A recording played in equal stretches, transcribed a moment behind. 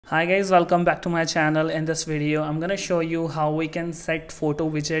Hi guys, welcome back to my channel. In this video I'm gonna show you how we can set photo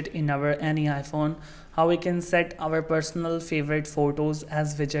widget in our any iPhone, how we can set our personal favorite photos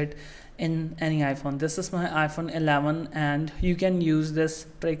as widget in any iPhone. This is my iPhone 11 and you can use this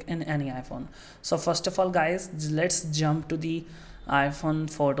trick in any iPhone. So first of all guys, let's jump to the iPhone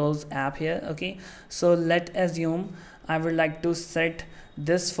photos app here. Okay, so let's assume I would like to set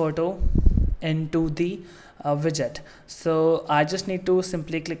this photo into the widget. So I just need to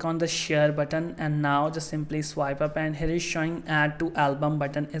simply click on the share button and now just simply swipe up, and here is showing add to album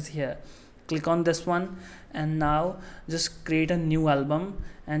button is here. Click on this one and now just create a new album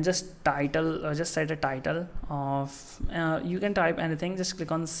and just title just set a title of you can type anything, just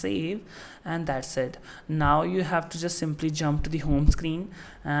click on save and that's it. Now you have to just simply jump to the home screen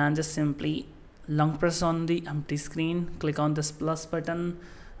and just simply long press on the empty screen, click on this plus button.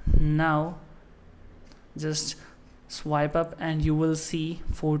 Now just swipe up and you will see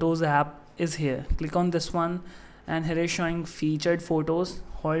photos app is here. Click on this one and here is showing featured photos.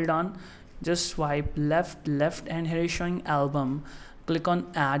 Hold on, just swipe left and here is showing album. Click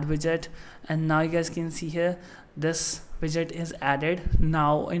on add widget and now you guys can see here this widget is added.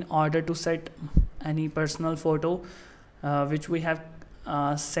 Now in order to set any personal photo which we have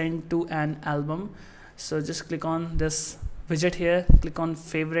sent to an album, so just click on this widget here, click on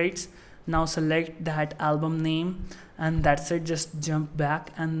favorites. Now select that album name and that's it. Just jump back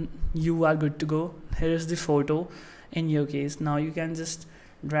and you are good to go. Here is the photo in your case. Now you can just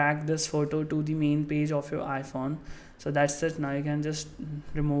drag this photo to the main page of your iPhone. So that's it. Now you can just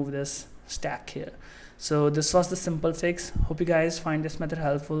remove this stack here. So this was the simple fix. Hope you guys find this method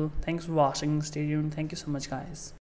helpful. Thanks for watching. Stay tuned. Thank you so much guys.